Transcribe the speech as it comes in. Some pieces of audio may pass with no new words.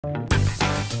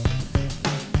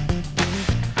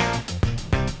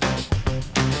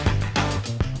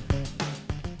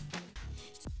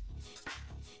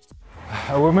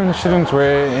A woman shouldn't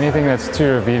wear anything that's too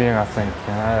revealing, I think.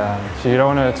 You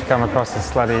don't want her to come across as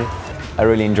slutty. I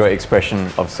really enjoy expression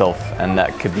of self, and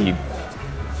that could be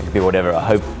whatever.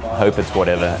 I hope it's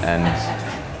whatever,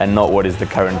 and not what is the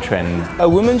current trend. A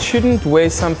woman shouldn't wear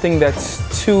something that's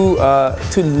too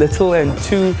little and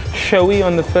too showy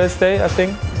on the first day, I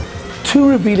think. Too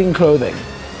revealing clothing.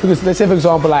 Because let's say, for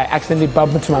example, I accidentally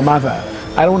bump into my mother.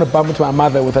 I don't want to bump into my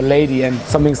mother with a lady and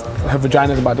her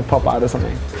vagina's about to pop out or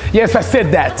something. Yes, I said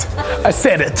that. I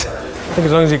said it. I think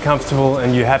as long as you're comfortable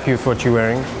and you're happy with what you're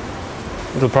wearing,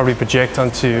 it'll probably project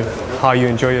onto how you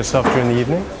enjoy yourself during the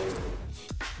evening.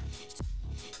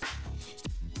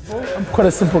 I'm quite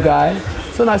a simple guy.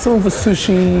 So like something for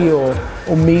sushi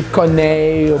or meat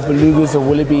cornet or belugas or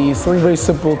wallabies. Something very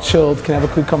simple, chilled, can have a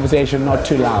quick conversation, not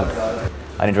too loud.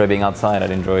 I'd enjoy being outside.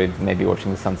 I'd enjoy maybe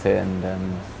watching the sunset and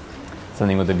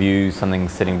something with a view, something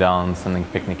sitting down, something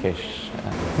picnic-ish.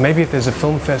 Maybe if there's a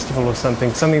film festival or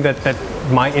something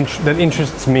that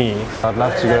interests me. I'd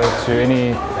love to go to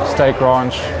any steak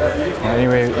ranch,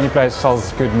 any place that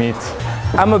sells good meat.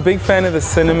 I'm a big fan of the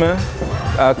cinema,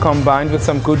 combined with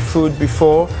some good food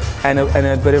before and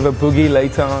a bit of a boogie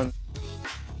later on.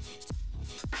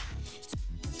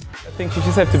 I think she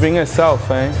just have to bring herself,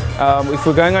 eh? If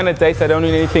we're going on a date, I don't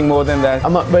need anything more than that.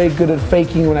 I'm not very good at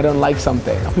faking when I don't like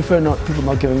something. I prefer people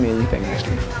not giving me anything,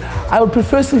 actually. I would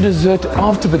prefer some dessert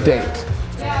after the date.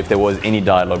 If there was any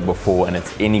dialogue before and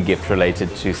it's any gift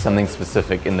related to something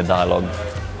specific in the dialogue,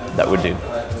 that would do.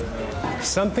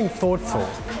 Something thoughtful,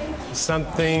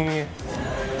 something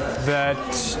that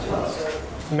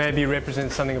maybe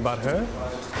represents something about her.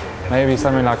 Maybe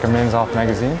something like a Men's Health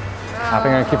magazine. I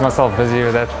think I keep myself busy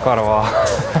with that for quite a while.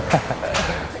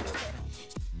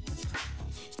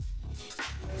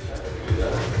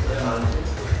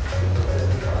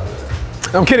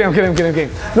 I'm kidding.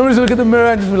 Normally just look at the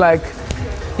mirror and just be like,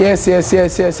 yes.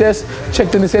 Check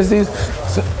the necessities.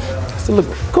 So look,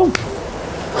 cool.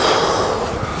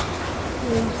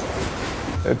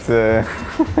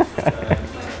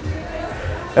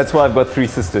 That's why I've got 3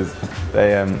 sisters.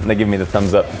 They give me the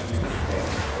thumbs up.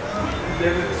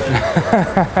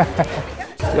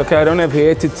 Okay, I don't have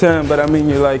hair to turn, but I mean,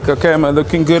 you're like, okay, am I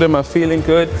looking good? Am I feeling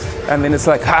good? And then it's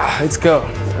like, let's go.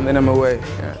 And then I'm away.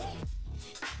 Yeah.